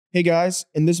Hey guys,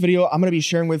 in this video, I'm going to be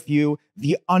sharing with you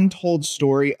the untold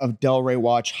story of Delray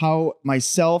Watch, how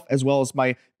myself, as well as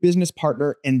my business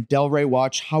partner in Delray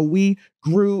Watch, how we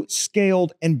grew,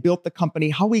 scaled, and built the company,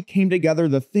 how we came together,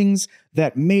 the things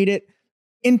that made it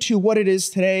into what it is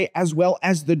today, as well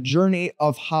as the journey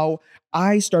of how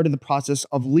I started the process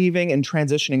of leaving and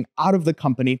transitioning out of the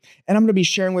company. And I'm going to be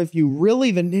sharing with you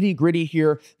really the nitty gritty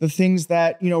here, the things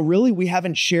that, really we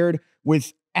haven't shared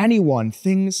with anyone,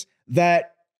 things that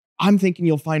I'm thinking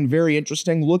you'll find very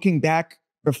interesting. Looking back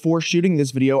before shooting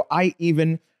this video, I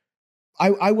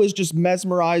was just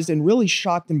mesmerized and really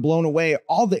shocked and blown away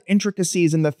all the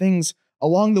intricacies and the things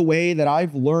along the way that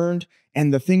I've learned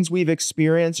and the things we've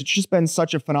experienced. It's just been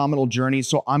such a phenomenal journey.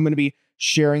 So I'm going to be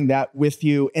sharing that with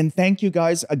you. And thank you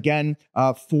guys again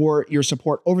for your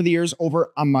support over the years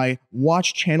over on my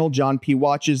watch channel, John P.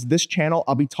 Watches. This channel,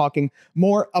 I'll be talking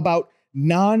more about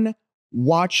non-watch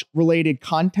related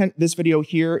content. This video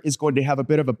here is going to have a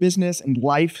bit of a business and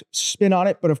life spin on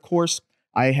it. But of course,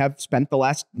 I have spent the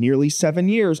last nearly 7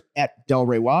 years at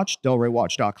Delray Watch,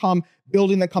 delraywatch.com,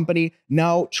 building the company,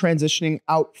 now transitioning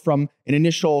out from an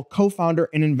initial co-founder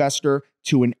and investor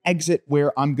to an exit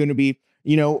where I'm going to be,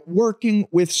 working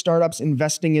with startups,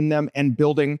 investing in them and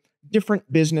building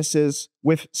different businesses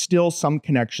with still some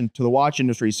connection to the watch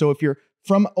industry. So if you're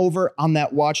from over on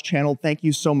that watch channel, thank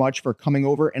you so much for coming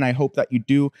over. And I hope that you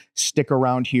do stick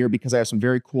around here because I have some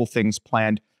very cool things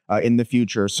planned in the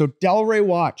future. So Delray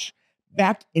Watch,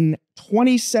 back in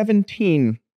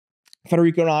 2017,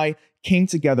 Federico and I came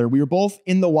together. We were both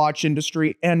in the watch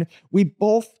industry and we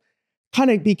both kind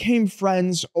of became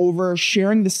friends over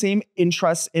sharing the same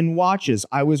interests in watches.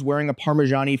 I was wearing a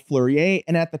Parmigiani Fleurier,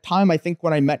 and at the time, I think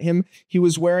when I met him, he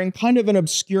was wearing kind of an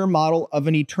obscure model of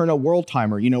an Eterna World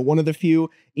Timer, one of the few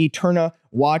Eterna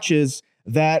watches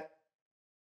that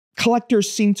collectors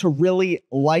seem to really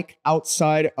like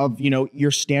outside of,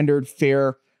 your standard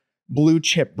fare blue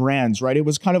chip brands, right? It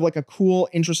was kind of like a cool,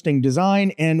 interesting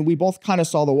design. And we both kind of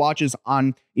saw the watches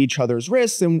on each other's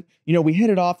wrists. And, we hit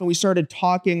it off and we started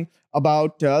talking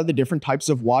about the different types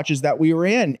of watches that we were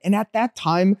in. And at that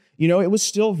time, it was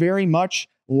still very much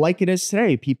like it is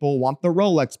today. People want the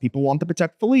Rolex, people want the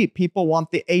Patek Philippe, people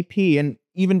want the AP. And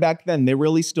even back then, they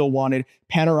really still wanted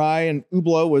Panerai, and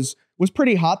Hublot was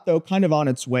pretty hot though, kind of on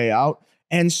its way out.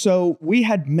 And so we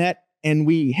had met and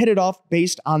we hit it off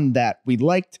based on that. We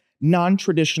liked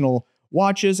non-traditional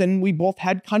watches, and we both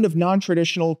had kind of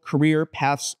non-traditional career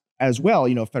paths as well.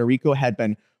 Federico had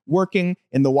been working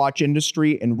in the watch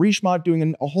industry in Richemont,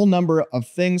 doing a whole number of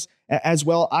things as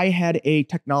well. I had a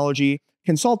technology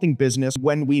consulting business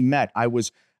when we met. I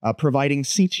was providing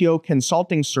CTO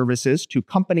consulting services to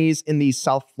companies in the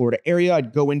South Florida area.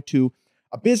 I'd go into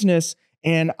a business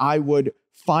and I would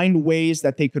find ways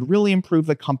that they could really improve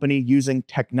the company using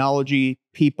technology,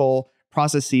 people,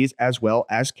 processes, as well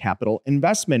as capital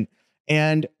investment.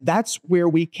 And that's where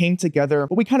we came together.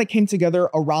 But we kind of came together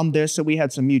around this. So we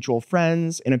had some mutual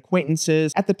friends and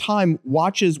acquaintances. At the time,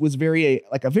 watches was a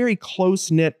very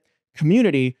close-knit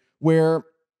community where,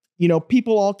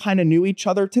 people all kind of knew each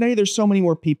other. Today, there's so many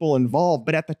more people involved.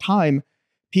 But at the time,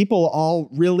 people all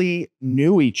really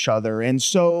knew each other. And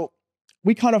so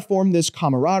we kind of formed this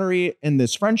camaraderie and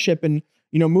this friendship. And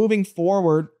moving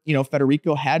forward,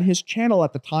 Federico had his channel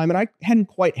at the time, and I hadn't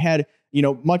quite had,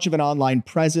 much of an online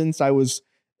presence. I was,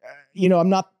 I'm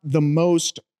not the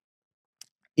most,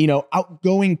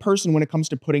 outgoing person when it comes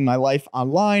to putting my life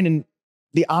online, and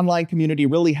the online community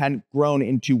really hadn't grown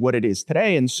into what it is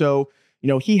today. And so,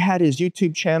 he had his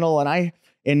YouTube channel,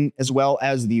 and as well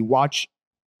as the watch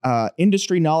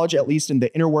industry knowledge, at least in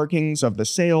the inner workings of the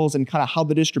sales and kind of how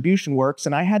the distribution works.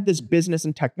 And I had this business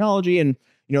and technology and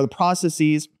the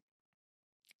processes,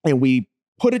 and we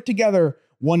put it together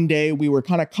one day. We were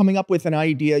kind of coming up with an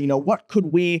idea, what could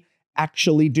we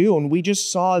actually do? And we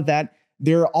just saw that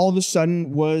there all of a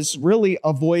sudden was really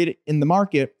a void in the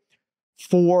market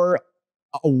for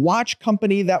a watch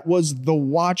company that was the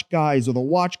watch guys or the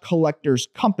watch collectors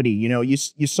company.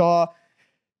 You saw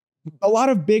a lot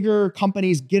of bigger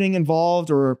companies getting involved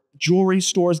or jewelry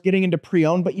stores getting into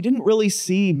pre-owned, but you didn't really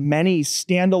see many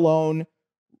standalone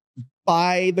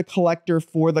by the collector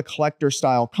for the collector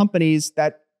style companies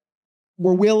that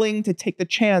were willing to take the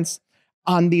chance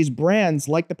on these brands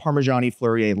like the Parmigiani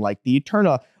Fleurier, like the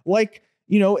Eterna, like,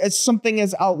 as something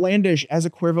as outlandish as a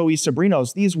Cuervo y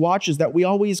Sobrinos, these watches that we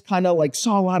always kind of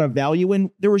saw a lot of value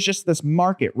in. There was just this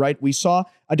market, right? We saw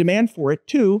a demand for it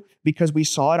too, because we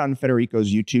saw it on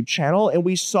Federico's YouTube channel, and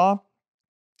we saw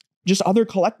just other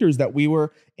collectors that we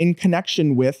were in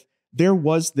connection with. There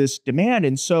was this demand.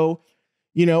 And so,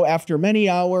 after many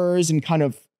hours and kind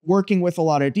of working with a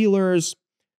lot of dealers,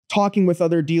 talking with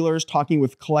other dealers, talking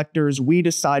with collectors, we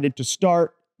decided to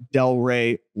start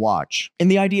Delray Watch.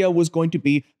 And the idea was going to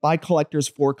be by collectors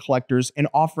for collectors and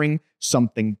offering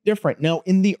something different. Now,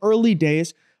 in the early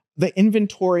days, the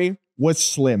inventory was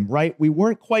slim, right? We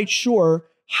weren't quite sure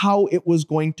how it was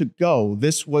going to go.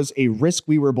 This was a risk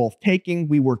we were both taking.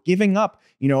 We were giving up,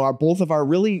 both of our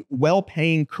really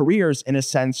well-paying careers in a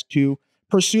sense to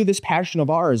pursue this passion of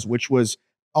ours, which was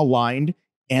aligned.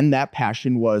 And that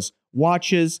passion was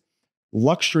watches,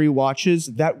 luxury watches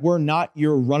that were not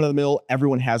your run-of-the-mill,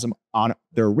 everyone has them on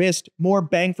their wrist, more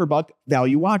bang for buck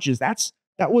value watches. That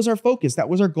was our focus. That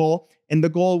was our goal. And the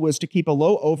goal was to keep a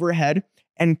low overhead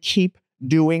and keep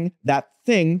doing that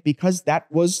thing because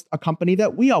that was a company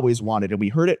that we always wanted. And we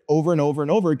heard it over and over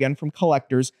and over again from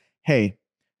collectors. Hey,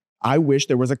 I wish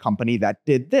there was a company that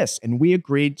did this. And we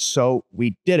agreed, so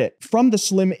we did it. From the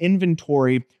slim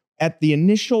inventory, at the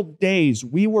initial days,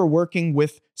 we were working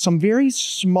with some very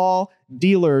small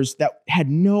dealers that had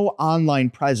no online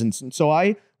presence. And so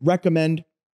I recommend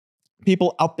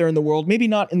people out there in the world, maybe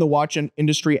not in the watch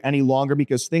industry any longer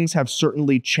because things have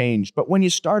certainly changed. But when you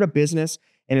start a business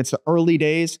and it's the early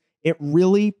days, it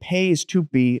really pays to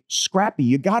be scrappy.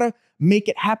 You got to make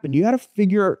it happen. You got to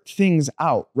figure things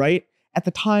out, right? At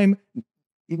the time,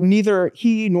 neither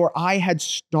he nor I had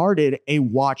started a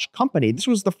watch company. This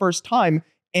was the first time.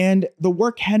 And the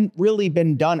work hadn't really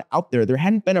been done out there. There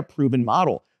hadn't been a proven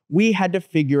model. We had to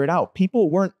figure it out. People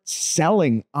weren't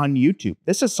selling on YouTube.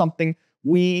 This is something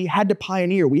we had to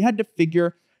pioneer. We had to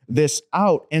figure this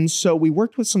out. And so we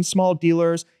worked with some small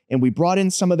dealers and we brought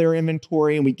in some of their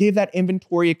inventory and we gave that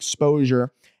inventory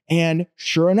exposure. And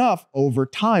sure enough, over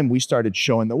time, we started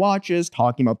showing the watches,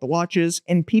 talking about the watches,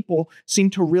 and people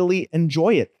seemed to really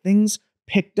enjoy it. Things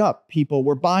picked up. People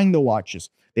were buying the watches.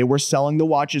 They were selling the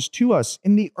watches to us.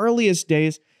 In the earliest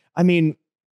days, and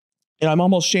I'm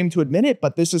almost ashamed to admit it,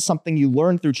 but this is something you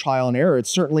learn through trial and error. It's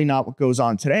certainly not what goes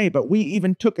on today, but we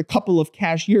even took a couple of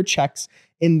cashier checks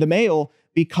in the mail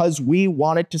because we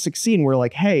wanted to succeed. And we're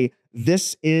like, hey,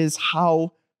 this is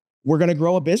how we're going to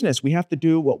grow a business. We have to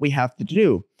do what we have to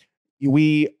do.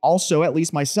 We also, at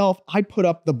least myself, I put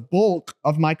up the bulk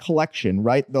of my collection,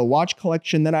 right? The watch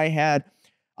collection that I had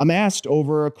amassed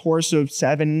over a course of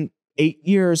 7-8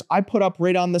 years, I put up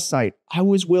right on the site. I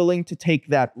was willing to take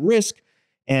that risk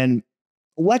and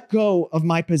let go of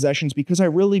my possessions because I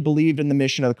really believed in the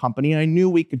mission of the company. I knew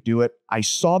we could do it. I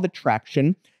saw the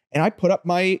traction and I put up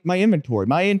my inventory.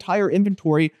 My entire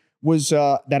inventory was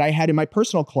that I had in my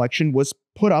personal collection was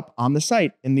put up on the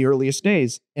site in the earliest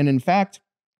days. And in fact,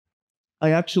 I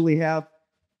actually have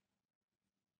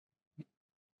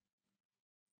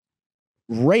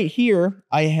right here,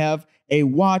 I have a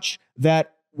watch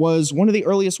that was one of the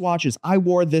earliest watches. I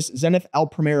wore this Zenith El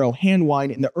Primero hand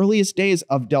wind in the earliest days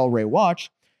of Delray Watch.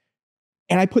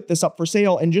 And I put this up for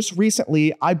sale. And just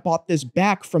recently, I bought this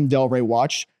back from Delray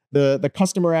Watch. The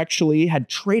customer actually had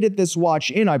traded this watch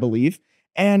in, I believe.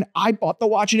 And I bought the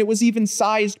watch and it was even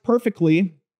sized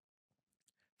perfectly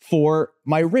for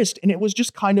my wrist. And it was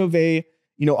just kind of a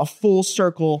full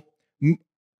circle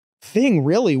thing,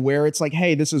 really, where it's like,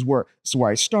 hey, this is where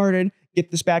I started.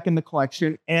 Get this back in the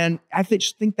collection. And I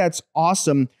just think that's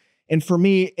awesome. And for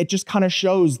me, it just kind of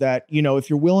shows that, if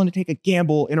you're willing to take a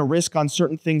gamble and a risk on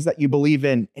certain things that you believe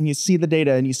in, and you see the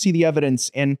data and you see the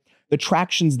evidence and the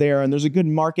traction's there, and there's a good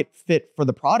market fit for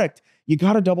the product, you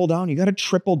got to double down. You got to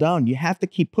triple down. You have to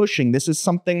keep pushing. This is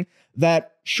something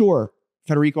that, sure,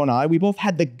 Federico and I, we both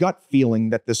had the gut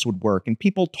feeling that this would work, and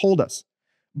people told us.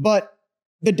 But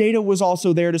the data was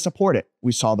also there to support it.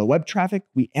 We saw the web traffic.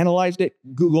 We analyzed it.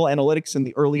 Google Analytics in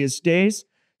the earliest days.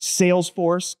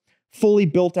 Salesforce, fully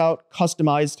built out,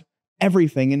 customized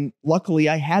everything. And luckily,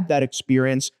 I had that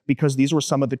experience because these were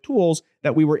some of the tools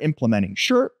that we were implementing.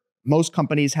 Sure, most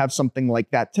companies have something like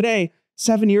that today.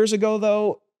 7 years ago,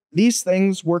 though, these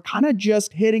things were kind of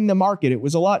just hitting the market. It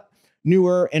was a lot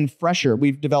newer and fresher.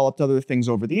 We've developed other things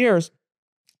over the years,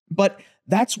 but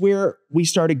that's where we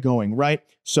started going, right?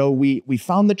 So we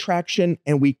found the traction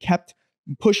and we kept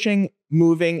pushing,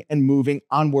 moving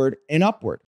onward and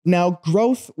upward. Now,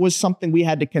 growth was something we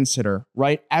had to consider,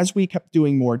 right? As we kept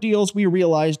doing more deals, we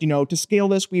realized, to scale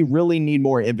this, we really need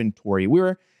more inventory.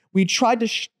 We tried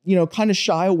to, kind of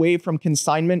shy away from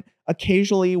consignment.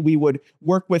 Occasionally, we would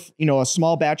work with, a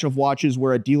small batch of watches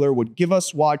where a dealer would give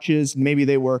us watches. Maybe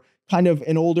they were kind of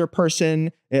an older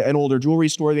person, an older jewelry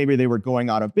store. Maybe they were going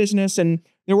out of business. And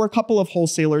there were a couple of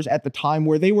wholesalers at the time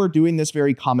where they were doing this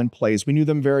very commonplace. We knew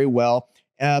them very well,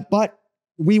 but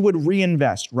we would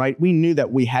reinvest, right? We knew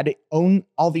that we had to own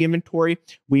all the inventory.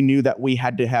 We knew that we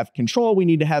had to have control. We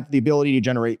need to have the ability to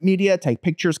generate media, take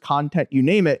pictures, content, you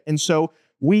name it. And so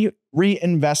we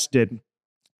reinvested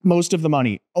most of the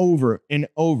money over and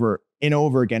over and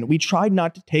over again. We tried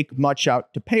not to take much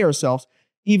out to pay ourselves,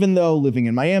 even though living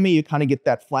in Miami, you kind of get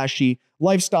that flashy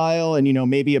lifestyle and,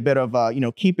 maybe a bit of,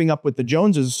 keeping up with the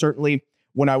Joneses. Certainly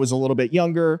when I was a little bit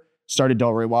younger, started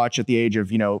Delray Watch at the age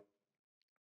of,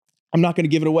 I'm not going to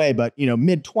give it away, but,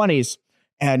 mid-20s,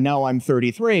 and now I'm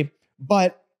 33.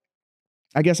 But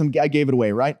I guess I gave it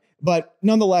away, right? But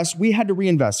nonetheless, we had to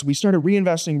reinvest. We started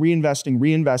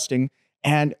reinvesting,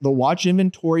 and the watch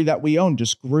inventory that we owned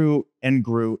just grew and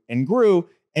grew and grew.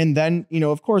 And then,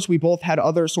 of course, we both had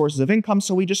other sources of income,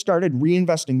 so we just started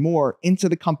reinvesting more into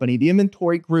the company. The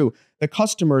inventory grew, the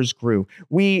customers grew.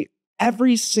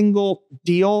 Every single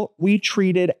deal we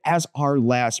treated as our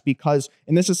last because,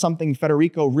 and this is something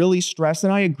Federico really stressed,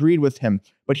 and I agreed with him,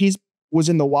 but he was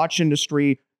in the watch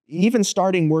industry, even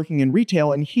starting working in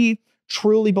retail, and he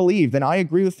truly believed, and I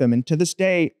agree with him. And to this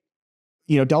day,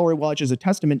 Delray Watch is a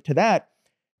testament to that.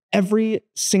 Every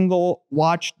single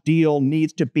watch deal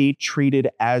needs to be treated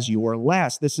as your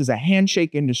last. This is a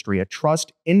handshake industry, a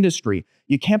trust industry.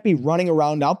 You can't be running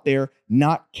around out there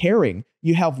not caring.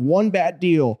 You have one bad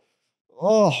deal.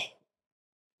 Oh,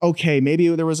 okay, maybe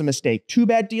there was a mistake. 2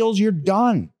 bad deals, you're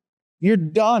done. You're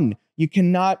done. You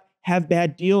cannot have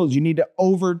bad deals. You need to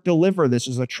over deliver. This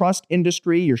is a trust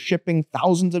industry. You're shipping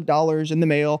thousands of dollars in the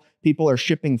mail. People are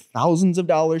shipping thousands of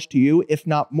dollars to you, if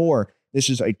not more. This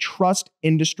is a trust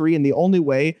industry. And the only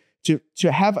way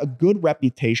to have a good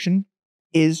reputation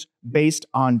is based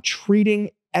on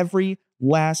treating every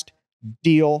last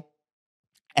deal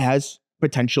as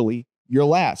potentially your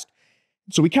last.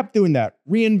 So we kept doing that,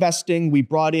 reinvesting. We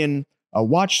brought in a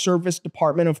watch service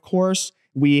department, of course.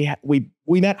 We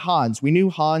met Hans. We knew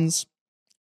Hans,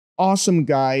 awesome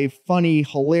guy, funny,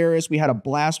 hilarious. We had a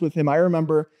blast with him. I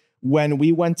remember when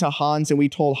we went to Hans and we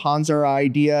told Hans our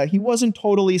idea, he wasn't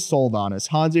totally sold on us.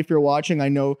 Hans, if you're watching, I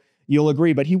know you'll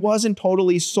agree, but he wasn't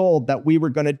totally sold that we were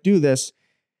going to do this.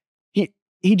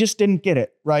 He just didn't get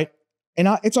it, right? And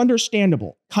it's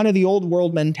understandable. Kind of the old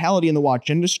world mentality in the watch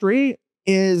industry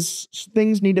is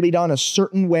things need to be done a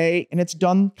certain way, and it's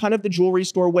done kind of the jewelry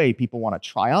store way. People want to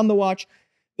try on the watch.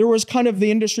 There was kind of,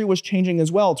 the industry was changing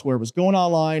as well to where it was going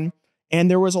online, and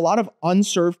there was a lot of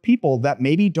unserved people that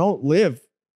maybe don't live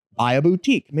by a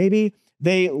boutique. Maybe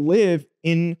they live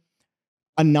in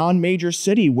a non-major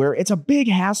city where it's a big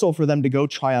hassle for them to go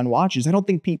try on watches. I don't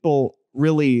think people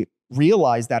really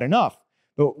realize that enough.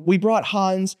 But we brought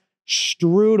Hans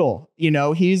Strudel,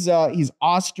 he's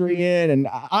Austrian, and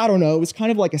I don't know, it was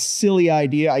kind of like a silly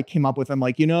idea I came up with. I'm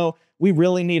like, we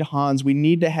really need Hans. We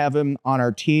need to have him on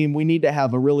our team. We need to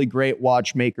have a really great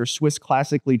watchmaker, Swiss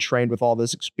classically trained with all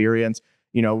this experience,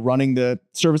 running the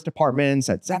service departments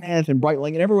at Zenith and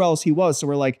Breitling and everywhere else he was. So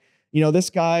we're like, this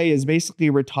guy is basically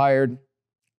retired.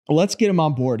 Let's get him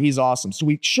on board. He's awesome. So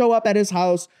we show up at his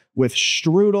house with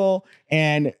Strudel,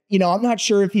 and, I'm not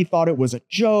sure if he thought it was a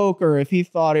joke or if he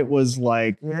thought it was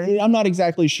like, I'm not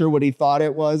exactly sure what he thought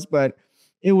it was, but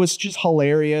it was just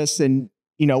hilarious. And,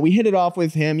 we hit it off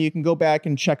with him. You can go back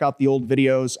and check out the old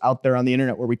videos out there on the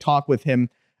internet where we talk with him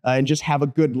and just have a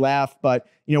good laugh. But,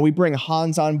 we bring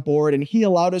Hans on board, and he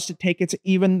allowed us to take it to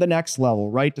even the next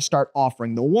level, right? To start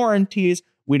offering the warranties.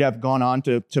 We'd have gone on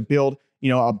to build,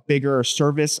 a bigger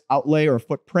service outlay or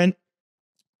footprint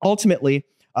ultimately.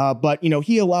 But,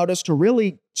 he allowed us to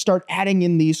really start adding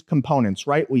in these components,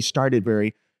 right? We started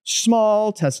very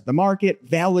small, tested the market,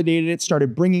 validated it,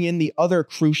 started bringing in the other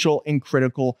crucial and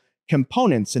critical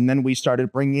components. And then we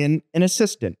started bringing in an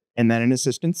assistant, and then an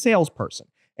assistant salesperson,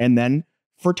 and then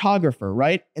photographer,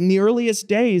 right? In the earliest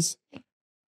days,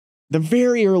 the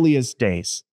very earliest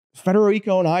days,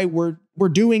 Federico and I were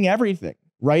doing everything,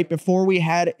 right? Before we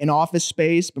had an office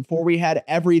space, before we had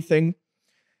everything,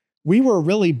 we were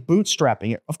really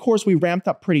bootstrapping it. Of course, we ramped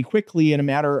up pretty quickly in a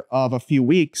matter of a few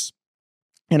weeks.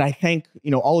 And I thank,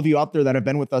 all of you out there that have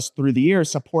been with us through the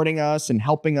years, supporting us and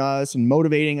helping us and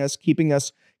motivating us, keeping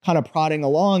us kind of prodding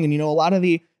along. And, a lot of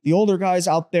the older guys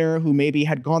out there who maybe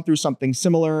had gone through something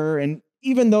similar, and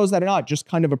even those that are not, just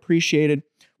kind of appreciated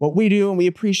what we do, and we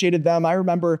appreciated them. I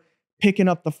remember picking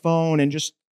up the phone and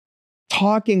just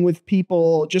talking with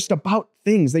people just about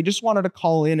things. They just wanted to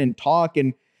call in and talk.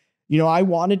 And, I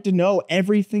wanted to know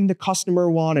everything the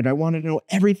customer wanted. I wanted to know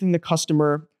everything the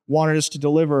customer wanted us to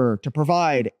deliver, to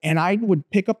provide. And I would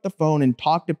pick up the phone and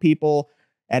talk to people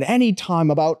at any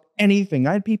time about anything.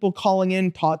 I had people calling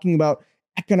in, talking about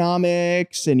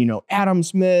economics and, Adam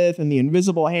Smith and the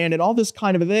invisible hand and all this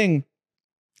kind of a thing.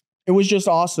 It was just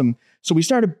awesome. So we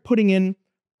started putting in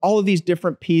all of these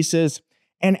different pieces.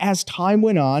 And as time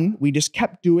went on, we just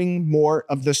kept doing more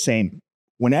of the same.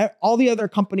 when all the other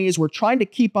companies were trying to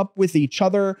keep up with each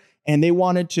other and they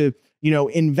wanted to,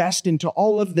 invest into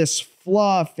all of this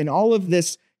fluff and all of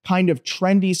this kind of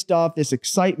trendy stuff, this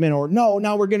excitement, or no,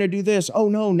 now we're going to do this. Oh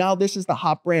no, now this is the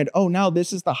hot brand. Oh, now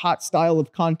this is the hot style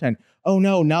of content. Oh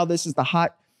no, now this is the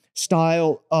hot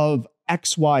style of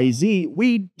XYZ.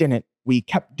 We didn't. We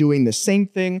kept doing the same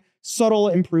thing, subtle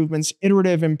improvements,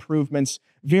 iterative improvements,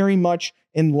 very much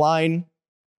in line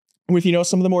with,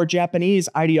 some of the more Japanese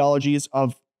ideologies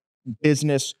of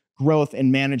business growth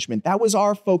and management. That was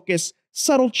our focus.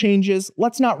 Subtle changes.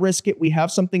 Let's not risk it. We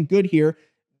have something good here.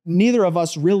 Neither of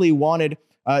us really wanted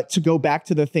to go back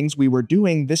to the things we were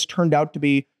doing. This turned out to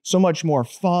be so much more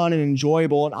fun and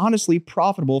enjoyable and honestly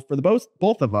profitable for the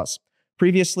both of us.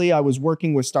 Previously, I was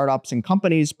working with startups and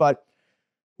companies, but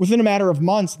within a matter of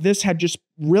months, this had just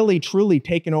really, truly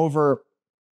taken over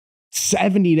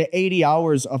 70 to 80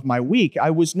 hours of my week.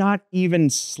 I was not even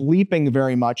sleeping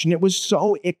very much, and it was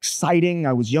so exciting.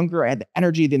 I was younger. I had the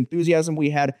energy, the enthusiasm. We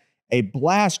had a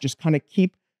blast just kind of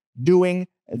keep doing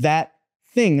that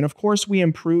thing. And of course, we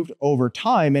improved over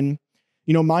time. And,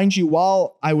 mind you,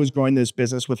 while I was growing this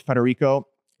business with Federico,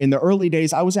 in the early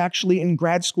days, I was actually in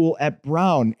grad school at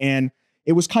Brown. And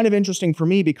it was kind of interesting for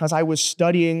me because I was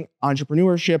studying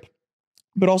entrepreneurship,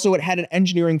 but also it had an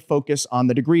engineering focus on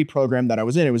the degree program that I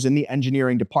was in. It was in the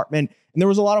engineering department. And there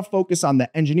was a lot of focus on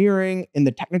the engineering and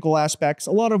the technical aspects,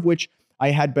 a lot of which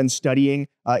I had been studying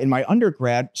in my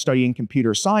undergrad, studying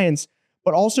computer science,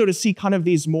 but also to see kind of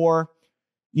these more,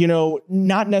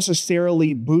 not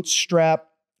necessarily bootstrap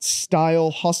style,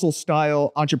 hustle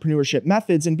style entrepreneurship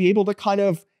methods, and be able to kind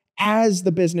of, as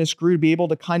the business grew, be able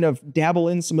to kind of dabble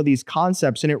in some of these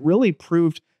concepts. And it really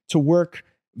proved to work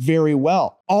very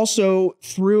well. Also,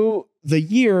 through the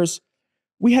years,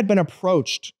 we had been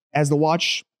approached, as the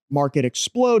watch market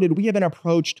exploded, we had been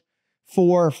approached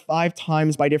 4 or 5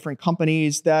 times by different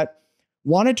companies that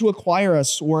wanted to acquire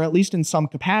us, or at least in some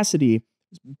capacity,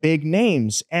 big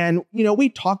names. And, we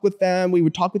talked with them, we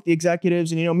would talk with the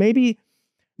executives, and, maybe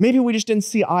we just didn't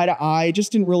see eye to eye, it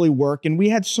just didn't really work. And we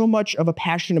had so much of a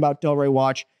passion about Delray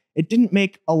Watch, it didn't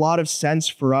make a lot of sense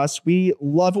for us. We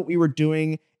loved what we were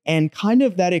doing, and kind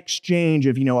of that exchange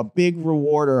of, a big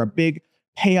reward or a big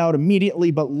payout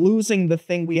immediately, but losing the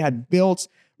thing we had built,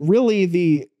 really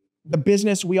the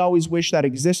business we always wished that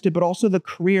existed, but also the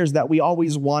careers that we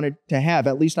always wanted to have.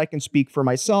 At least I can speak for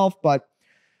myself, but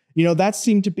that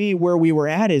seemed to be where we were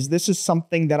at. This is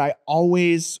something that I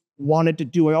always wanted to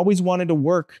do. I always wanted to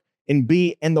work and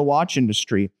be in the watch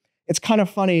industry. It's kind of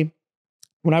funny.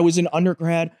 When I was in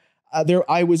undergrad,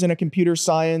 I was in a computer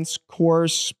science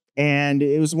course, and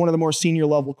it was one of the more senior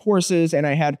level courses. And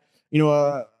I had,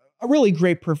 a really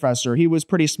great professor. He was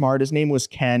pretty smart. His name was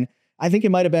Ken. I think it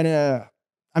might have been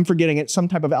I'm forgetting it, some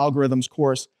type of algorithms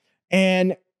course.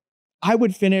 And I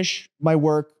would finish my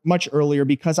work much earlier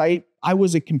because I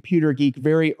was a computer geek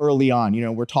very early on.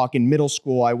 We're talking middle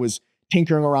school. I was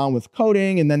tinkering around with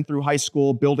coding, and then through high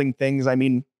school, building things. I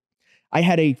mean, I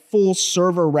had a full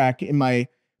server rack in my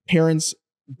parents'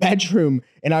 bedroom,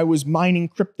 and I was mining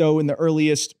crypto in the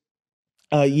earliest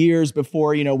years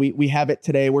before, we have it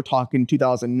today. We're talking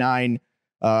 2009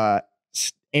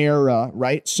 era,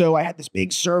 right? So I had this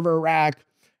big server rack,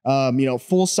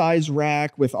 full size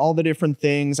rack with all the different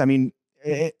things. I mean,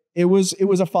 it was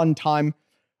a fun time,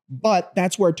 but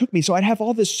that's where it took me. So I'd have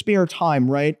all this spare time,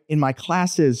 right, in my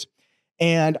classes.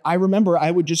 And I remember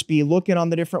I would just be looking on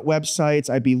the different websites.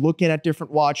 I'd be looking at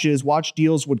different watches. Watch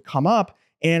deals would come up,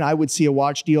 and I would see a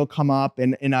watch deal come up,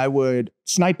 and I would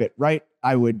snipe it, right?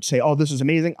 I would say, oh, this is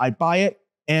amazing. I'd buy it,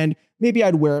 and maybe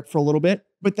I'd wear it for a little bit,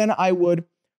 but then I would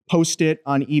post it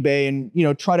on eBay and,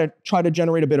 try to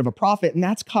generate a bit of a profit. And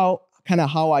that's how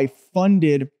I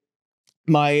funded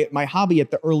my hobby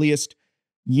at the earliest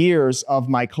years of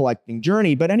my collecting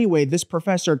journey. But anyway, this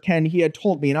professor, Ken, he had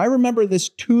told me, and I remember this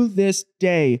to this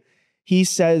day, he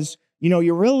says,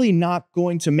 you're really not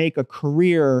going to make a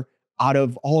career out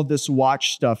of all of this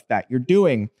watch stuff that you're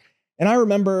doing. And I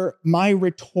remember my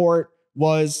retort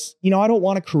was, I don't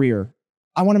want a career.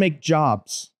 I want to make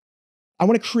jobs. I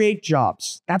want to create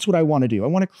jobs. That's what I want to do. I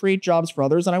want to create jobs for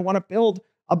others, and I want to build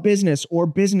a business or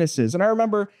businesses. And I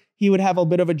remember he would have a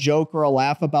bit of a joke or a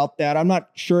laugh about that. I'm not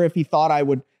sure if he thought I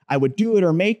would do it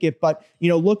or make it, but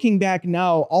looking back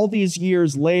now, all these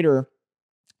years later,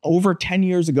 over 10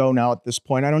 years ago now at this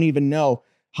point, I don't even know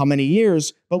how many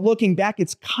years, but looking back,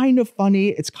 it's kind of funny.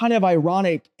 It's kind of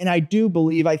ironic. And I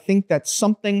think that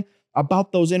something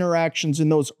about those interactions in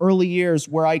those early years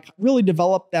where I really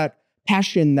developed that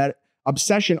passion, that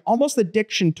obsession, almost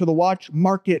addiction to the watch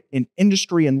market and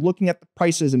industry, and looking at the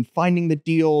prices and finding the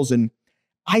deals. And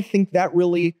I think that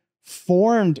really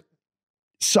formed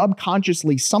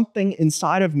subconsciously something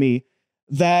inside of me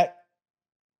that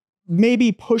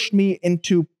maybe pushed me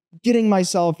into getting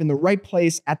myself in the right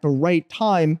place at the right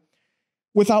time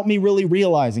without me really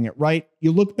realizing it, right?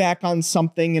 You look back on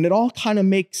something and it all kind of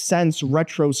makes sense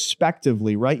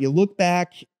retrospectively, right? You look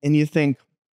back and you think,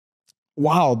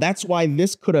 wow, that's why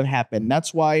this could have happened.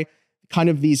 That's why kind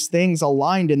of these things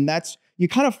aligned. And you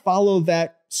kind of follow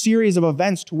that series of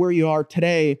events to where you are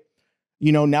today,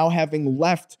 now having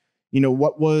left,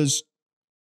 what was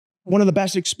one of the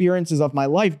best experiences of my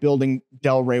life, building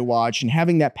Delray Watch and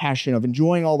having that passion of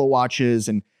enjoying all the watches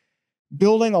and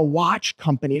building a watch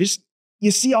company. Just, you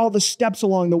see all the steps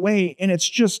along the way, and it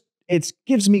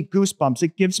gives me goosebumps.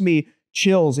 It gives me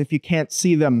chills if you can't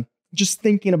see them, just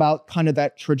thinking about kind of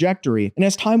that trajectory. And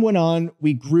as time went on,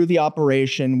 we grew the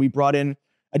operation. We brought in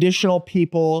additional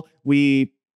people.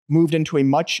 We moved into a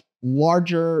much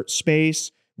larger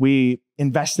space. We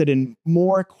invested in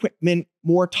more equipment,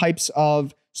 more types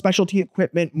of specialty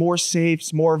equipment, more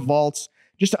safes, more vaults,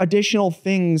 just additional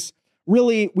things.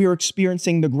 Really, we were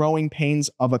experiencing the growing pains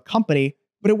of a company,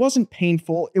 but it wasn't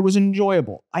painful. It was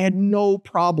enjoyable. I had no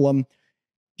problem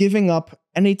giving up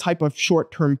any type of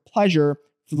short-term pleasure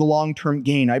for the long-term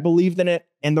gain. I believed in it,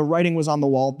 and the writing was on the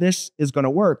wall. This is going to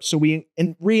work. So we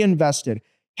reinvested,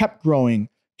 kept growing,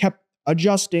 kept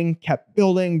adjusting, kept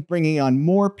building, bringing on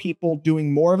more people,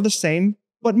 doing more of the same,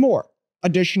 but more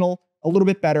additional, a little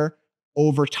bit better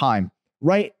over time,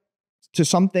 right? To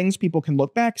some things, people can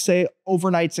look back, say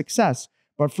overnight success.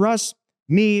 But for us,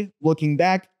 me looking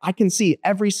back, I can see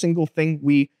every single thing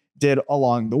we did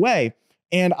along the way.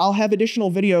 And I'll have additional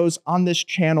videos on this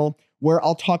channel where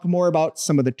I'll talk more about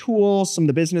some of the tools, some of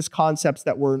the business concepts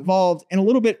that were involved, and a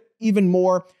little bit even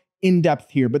more in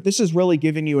depth here. But this is really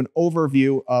giving you an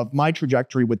overview of my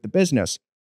trajectory with the business.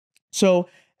 So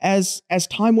as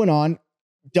time went on,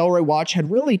 Delray Watch had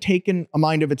really taken a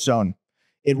mind of its own.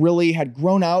 It really had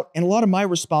grown out, and a lot of my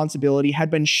responsibility had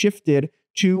been shifted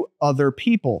to other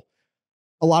people.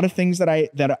 A lot of things that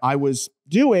I was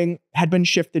doing had been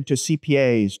shifted to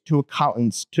CPAs, to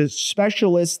accountants, to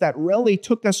specialists that really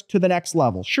took us to the next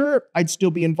level. Sure, I'd still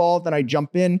be involved and I'd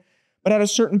jump in, but at a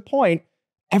certain point,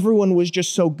 everyone was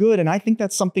just so good. And I think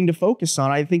that's something to focus on.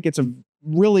 I think it's a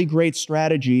really great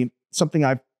strategy, something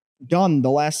I've done the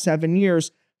last 7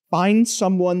 years. Find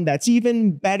someone that's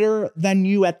even better than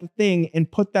you at the thing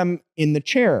and put them in the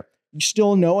chair. You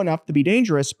still know enough to be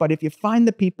dangerous, but if you find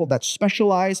the people that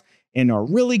specialize and are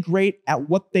really great at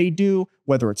what they do,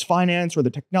 whether it's finance or the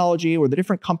technology or the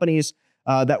different companies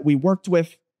that we worked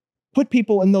with, put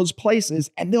people in those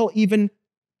places and they'll even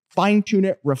fine tune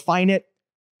it, refine it,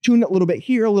 tune it a little bit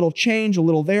here, a little change, a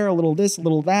little there, a little this, a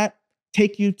little that,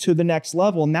 take you to the next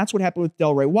level. And that's what happened with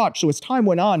Delray Watch. So as time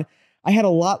went on, I had a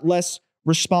lot less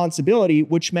responsibility,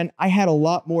 which meant I had a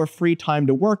lot more free time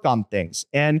to work on things.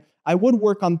 And I would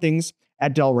work on things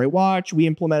at Delray Watch. We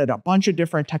implemented a bunch of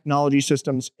different technology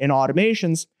systems and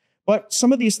automations, but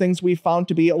some of these things we found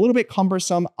to be a little bit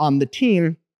cumbersome on the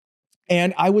team.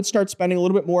 And I would start spending a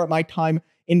little bit more of my time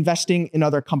investing in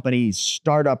other companies,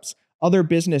 startups, other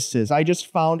businesses. I just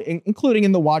found, including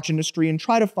in the watch industry, and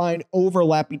try to find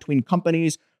overlap between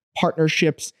companies,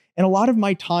 partnerships, and a lot of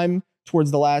my time towards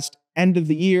the last end of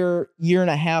the year and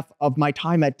a half of my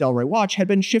time at Delray Watch had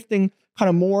been shifting kind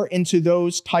of more into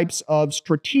those types of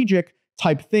strategic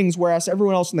type things, whereas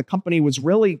everyone else in the company was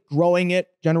really growing it,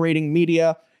 generating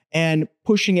media, and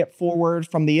pushing it forward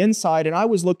from the inside. And I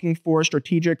was looking for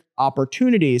strategic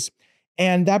opportunities.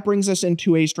 And that brings us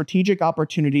into a strategic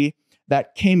opportunity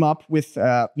that came up with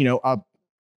a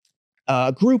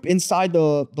group inside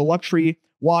the luxury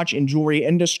watch and jewelry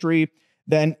industry.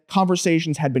 Then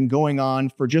conversations had been going on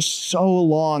for just so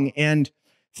long. And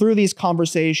through these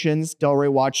conversations,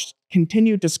 Delray Watch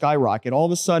continued to skyrocket. All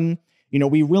of a sudden,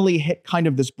 we really hit kind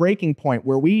of this breaking point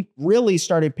where we really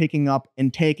started picking up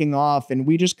and taking off, and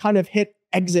we just kind of hit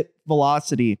exit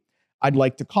velocity, I'd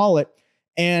like to call it.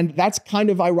 And that's kind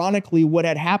of ironically what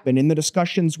had happened in the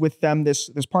discussions with them. This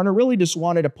partner really just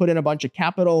wanted to put in a bunch of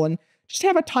capital and just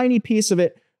have a tiny piece of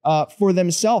it for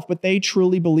themselves, but they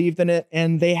truly believed in it,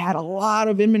 and they had a lot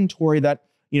of inventory that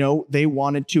they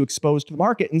wanted to expose to the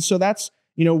market. And so that's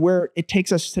where it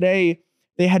takes us today.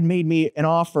 They had made me an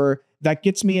offer that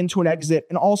gets me into an exit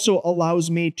and also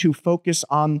allows me to focus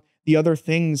on the other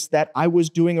things that I was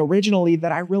doing originally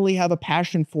that I really have a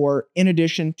passion for, in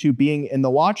addition to being in the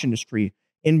watch industry,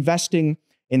 investing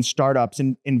in startups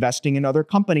and investing in other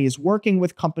companies, working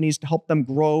with companies to help them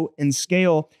grow and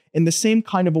scale in the same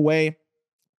kind of a way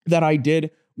that I did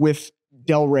with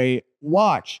Delray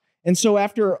Watch. And so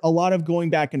after a lot of going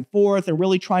back and forth and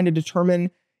really trying to determine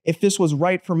if this was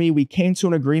right for me, we came to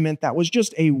an agreement that was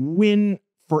just a win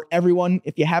for everyone,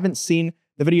 if you haven't seen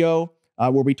the video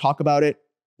where we talk about it,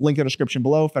 link in the description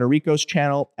below, Federico's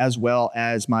channel, as well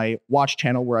as my watch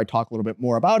channel where I talk a little bit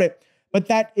more about it. But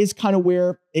that is kind of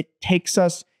where it takes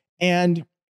us. And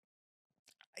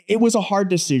it was a hard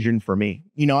decision for me.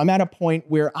 I'm at a point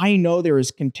where I know there is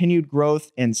continued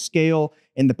growth and scale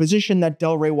in the position that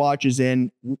Delray Watch is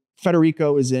in,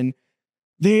 Federico is in.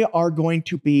 They are going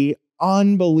to be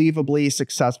unbelievably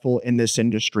successful in this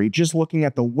industry. Just looking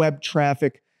at the web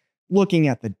traffic, looking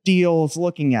at the deals,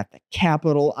 looking at the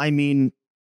capital. I mean,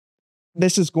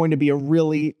 this is going to be a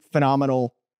really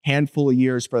phenomenal handful of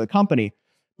years for the company.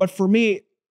 But for me,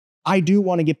 I do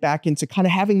want to get back into kind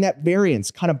of having that variance,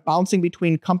 kind of bouncing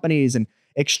between companies and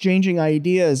exchanging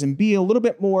ideas and be a little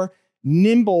bit more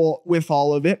nimble with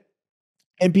all of it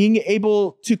and being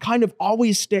able to kind of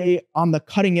always stay on the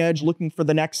cutting edge, looking for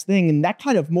the next thing. And that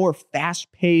kind of more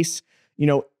fast-paced,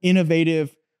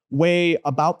 innovative way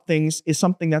about things is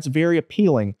something that's very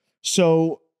appealing.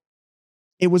 So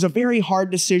it was a very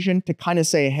hard decision to kind of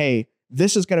say, hey,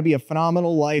 this is going to be a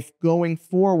phenomenal life going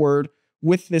forward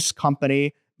with this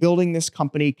company, building this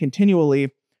company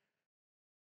continually.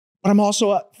 But I'm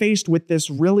also faced with this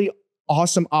really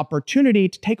awesome opportunity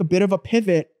to take a bit of a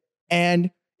pivot and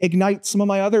ignite some of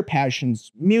my other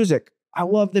passions. Music. I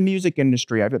love the music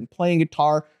industry. I've been playing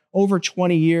guitar over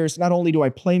 20 years. Not only do I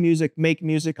play music, make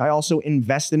music, I also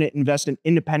invest in it, invest in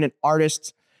independent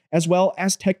artists, as well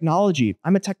as technology.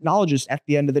 I'm a technologist at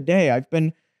the end of the day. I've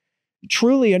been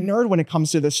truly a nerd when it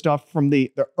comes to this stuff from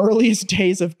the earliest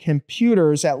days of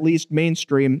computers, at least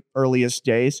mainstream earliest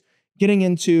days, getting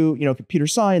into, computer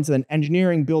science and then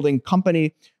engineering, building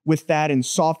company with that and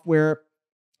software.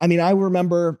 I mean, I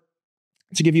remember,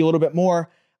 to give you a little bit more,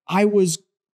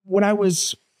 when I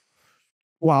was,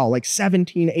 like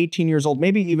 17, 18 years old,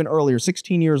 maybe even earlier,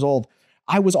 16 years old,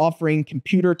 I was offering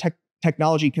computer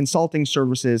technology consulting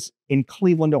services in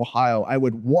Cleveland, Ohio. I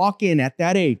would walk in at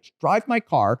that age, drive my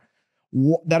car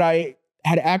that I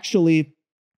had actually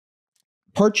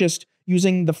purchased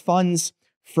using the funds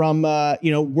from,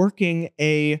 working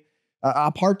a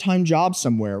part-time job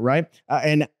somewhere, right?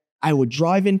 And I would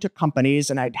drive into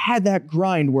companies, and I'd had that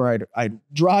grind where I'd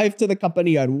drive to the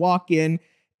company, I'd walk in,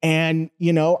 and,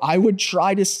 I would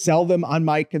try to sell them on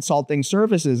my consulting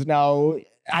services. Now,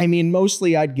 I mean,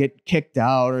 mostly I'd get kicked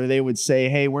out, or they would say,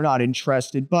 hey, we're not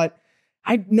interested. But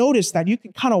I noticed that you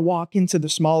could kind of walk into the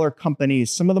smaller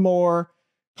companies, some of the more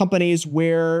companies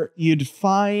where you'd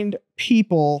find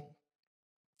people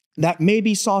that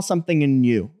maybe saw something in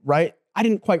you, right? I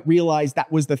didn't quite realize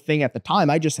that was the thing at the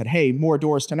time. I just said, hey, more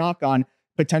doors to knock on,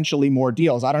 potentially more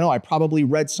deals. I don't know. I probably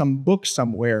read some book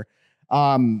somewhere.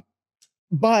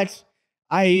 But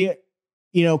I,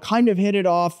 kind of hit it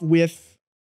off with,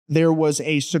 there was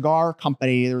a cigar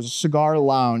company, there was a cigar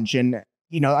lounge, and,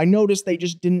 I noticed they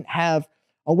just didn't have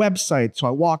a website. So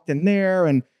I walked in there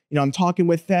and, I'm talking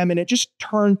with them, and it just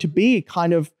turned to be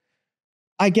kind of,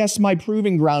 I guess, my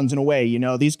proving grounds in a way.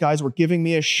 These guys were giving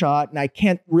me a shot, and I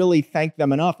can't really thank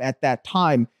them enough at that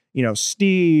time.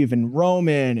 Steve and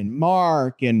Roman and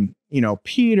Mark and,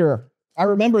 Peter. I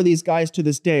remember these guys to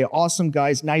this day, awesome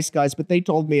guys, nice guys, but they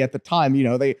told me at the time,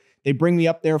 they bring me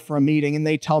up there for a meeting and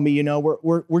they tell me,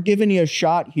 we're giving you a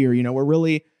shot here. We're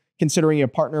really considering you a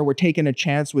partner. We're taking a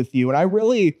chance with you.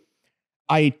 And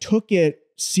I took it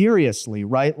seriously,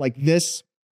 right? Like this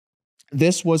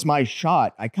was my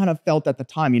shot. I kind of felt at the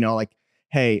time,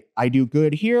 hey, I do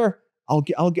good here.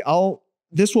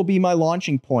 This will be my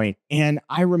launching point. And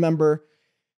I remember,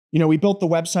 we built the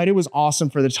website. It was awesome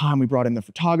for the time. We brought in the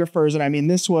photographers. And I mean,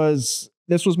 this was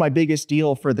my biggest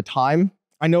deal for the time.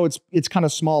 I know it's kind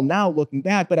of small now looking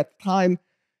back, but at the time,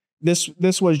 this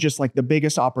was just like the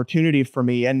biggest opportunity for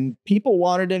me. And people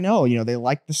wanted to know, they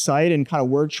liked the site, and kind of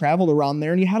word traveled around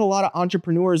there. And you had a lot of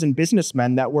entrepreneurs and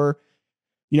businessmen that were,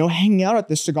 hanging out at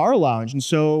the cigar lounge. And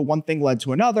so one thing led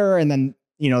to another. And then,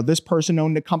 this person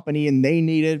owned a company and they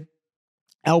needed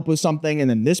help with something. And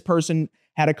then this person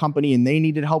had a company and they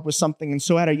needed help with something. And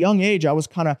so at a young age, I was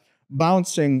kind of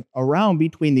bouncing around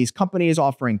between these companies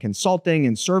offering consulting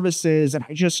and services. And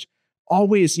I just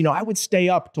always, I would stay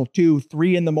up till 2,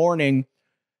 3 in the morning,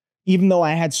 even though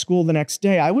I had school the next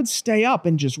day. I would stay up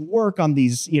and just work on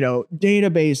these,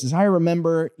 databases. I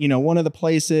remember, one of the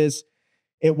places,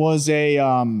 it was like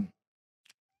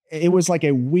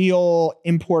a wheel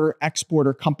importer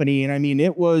exporter company. And I mean,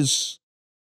 it was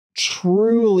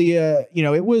truly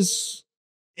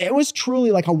it was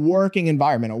truly like a working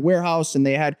environment, a warehouse. And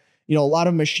they had, a lot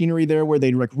of machinery there where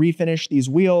they'd like refinish these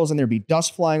wheels and there'd be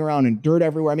dust flying around and dirt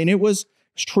everywhere. I mean, it was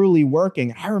truly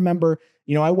working. I remember,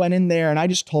 I went in there and I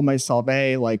just told myself,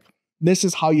 hey, like, this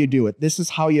is how you do it. This is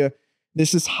how you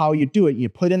This is how you do it. You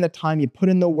put in the time, you put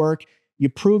in the work, you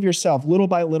prove yourself little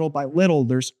by little by little.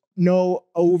 There's no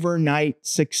overnight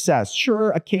success.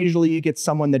 Sure, occasionally you get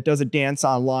someone that does a dance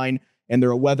online and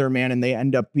they're a weatherman and they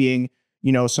end up being,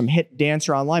 some hit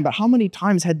dancer online. But how many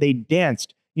times had they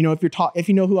danced? If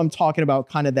you know who I'm talking about,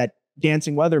 kind of that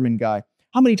dancing weatherman guy,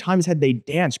 how many times had they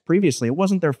danced previously? It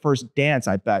wasn't their first dance,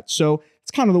 I bet. So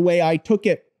it's kind of the way I took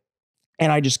it.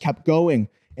 And I just kept going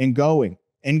and going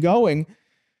and going.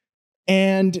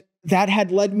 And that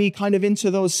had led me kind of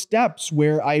into those steps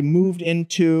where I moved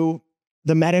into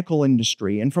the medical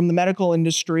industry. And from the medical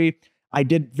industry, I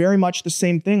did very much the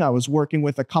same thing. I was working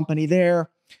with a company there,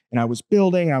 and I was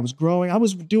building, and I was growing. I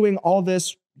was doing all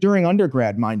this during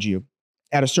undergrad, mind you.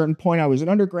 At a certain point, I was an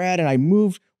undergrad, and I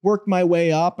worked my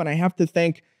way up. And I have to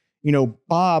thank,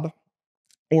 Bob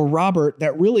or Robert,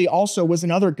 that really also was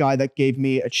another guy that gave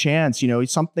me a chance.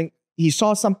 He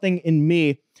saw something in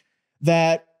me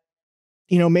that,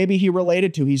 maybe he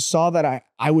related to. He saw that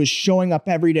I was showing up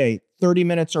every day, 30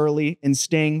 minutes early and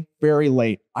staying very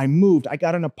late. I moved. I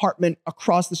got an apartment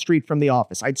across the street from the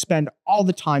office. I'd spend all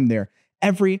the time there.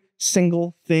 Every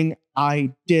single thing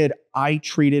I did, I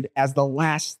treated as the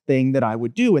last thing that I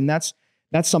would do. And that's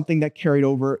something that carried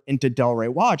over into Delray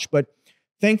Watch. But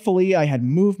thankfully, I had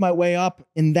moved my way up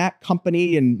in that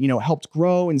company and, helped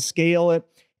grow and scale it.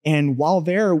 And while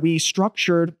there, we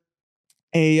structured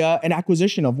an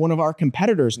acquisition of one of our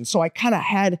competitors. And so I kind of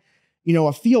had,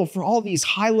 a feel for all these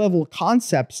high level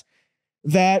concepts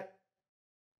that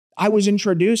I was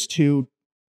introduced to.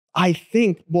 I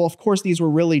think, well, of course, these were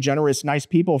really generous, nice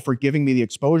people for giving me the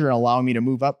exposure and allowing me to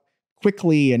move up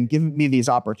quickly and giving me these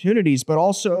opportunities. But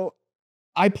also,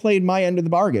 I played my end of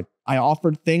the bargain. I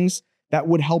offered things that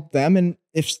would help them. And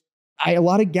a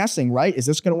lot of guessing, right? Is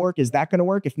this going to work? Is that going to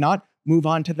work? If not, move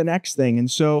on to the next thing.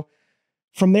 And so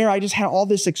from there, I just had all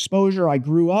this exposure. I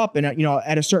grew up and,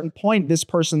 at a certain point, this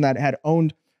person that had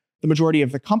owned the majority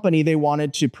of the company, they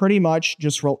wanted to pretty much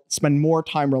just spend more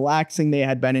time relaxing. They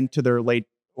had been into their late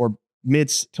or mid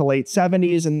to late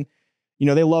 70s. And,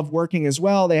 they love working as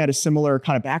well. They had a similar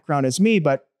kind of background as me,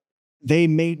 but they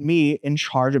made me in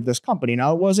charge of this company.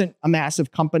 Now, it wasn't a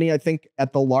massive company. I think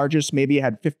at the largest, maybe it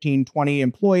had 15, 20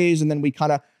 employees. And then we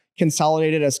kind of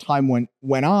consolidated as time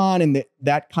went on. And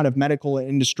that kind of medical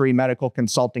industry, medical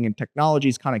consulting and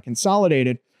technologies kind of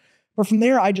consolidated. But from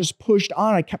there, I just pushed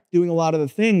on. I kept doing a lot of the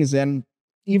things. And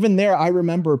even there, I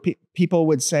remember people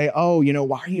would say, oh,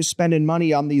 why are you spending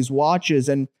money on these watches?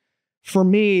 And for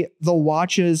me, the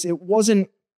watches, it wasn't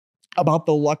about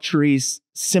the luxuries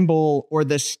symbol or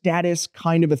the status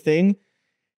kind of a thing.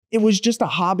 It was just a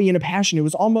hobby and a passion. It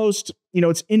was almost,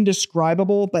 it's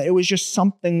indescribable, but it was just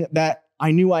something that I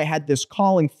knew I had this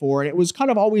calling for. And it was kind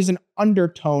of always an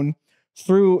undertone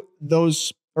through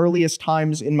those earliest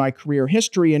times in my career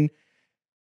history. And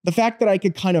the fact that I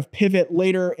could kind of pivot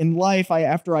later in life,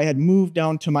 after I had moved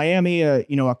down to Miami, a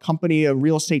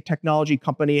real estate technology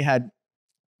company had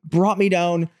brought me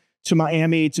down to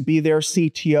Miami to be their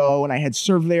CTO, and I had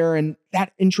served there, and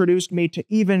that introduced me to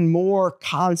even more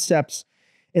concepts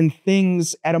and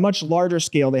things at a much larger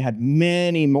scale. They had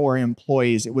many more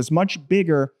employees. It was much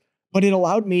bigger, but it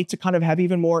allowed me to kind of have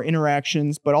even more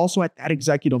interactions, but also at that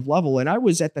executive level. And I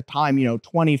was at the time,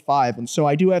 25. And so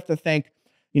I do have to thank,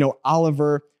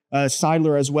 Oliver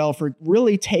Seidler as well for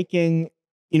really taking,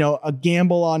 a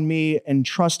gamble on me and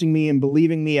trusting me and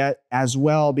believing me as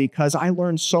well, because I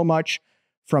learned so much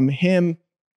from him.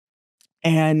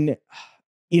 And,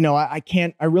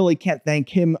 I really can't thank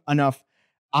him enough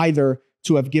either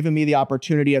to have given me the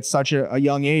opportunity at such a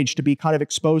young age to be kind of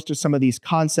exposed to some of these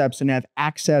concepts and have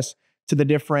access to the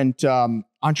different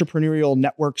entrepreneurial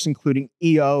networks, including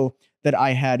EO, that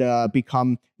I had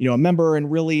become, a member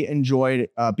and really enjoyed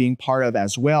being part of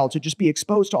as well, to just be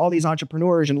exposed to all these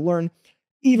entrepreneurs and learn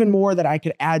even more that I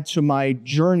could add to my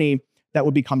journey that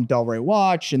would become Delray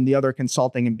Watch and the other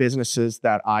consulting and businesses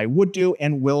that I would do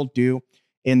and will do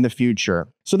in the future.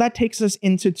 So that takes us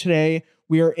into today,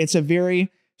 where it's a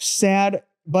very sad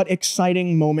but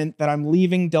exciting moment that I'm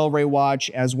leaving Delray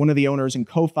Watch as one of the owners and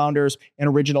co-founders and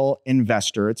original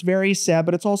investor. It's very sad,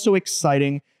 but it's also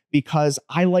exciting because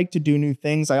I like to do new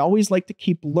things. I always like to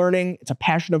keep learning. It's a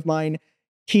passion of mine.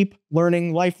 Keep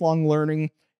learning, lifelong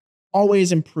learning,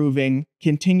 always improving,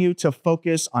 continue to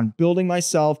focus on building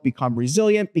myself, become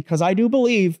resilient, because I do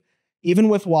believe, even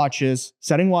with watches,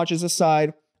 setting watches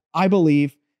aside, I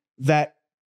believe that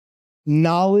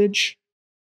knowledge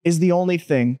is the only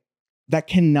thing that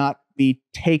cannot be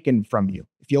taken from you.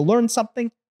 If you learn something,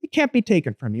 it can't be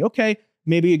taken from you. Okay,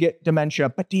 maybe you get dementia,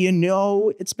 but do you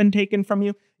know it's been taken from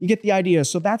you? You get the idea.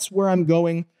 So that's where I'm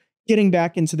going, getting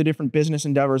back into the different business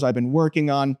endeavors I've been working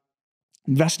on.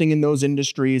 investing in those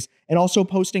industries, and also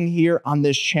posting here on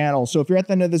this channel. So if you're at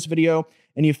the end of this video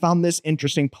and you found this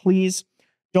interesting, please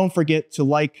don't forget to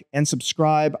like and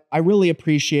subscribe. I really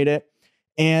appreciate it.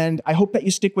 And I hope that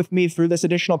you stick with me through this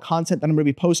additional content that I'm going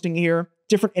to be posting here,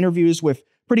 different interviews with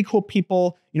pretty cool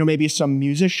people, maybe some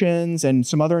musicians and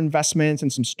some other investments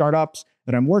and some startups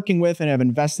that I'm working with and have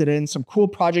invested in, some cool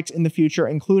projects in the future,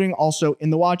 including also in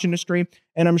the watch industry.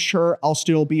 And I'm sure I'll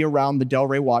still be around the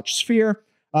Delray Watch sphere,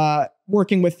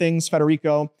 working with things,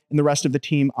 Federico and the rest of the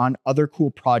team on other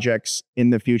cool projects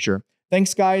in the future.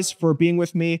 Thanks, guys, for being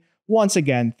with me once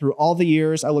again through all the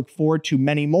years. I look forward to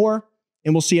many more,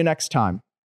 and we'll see you next time.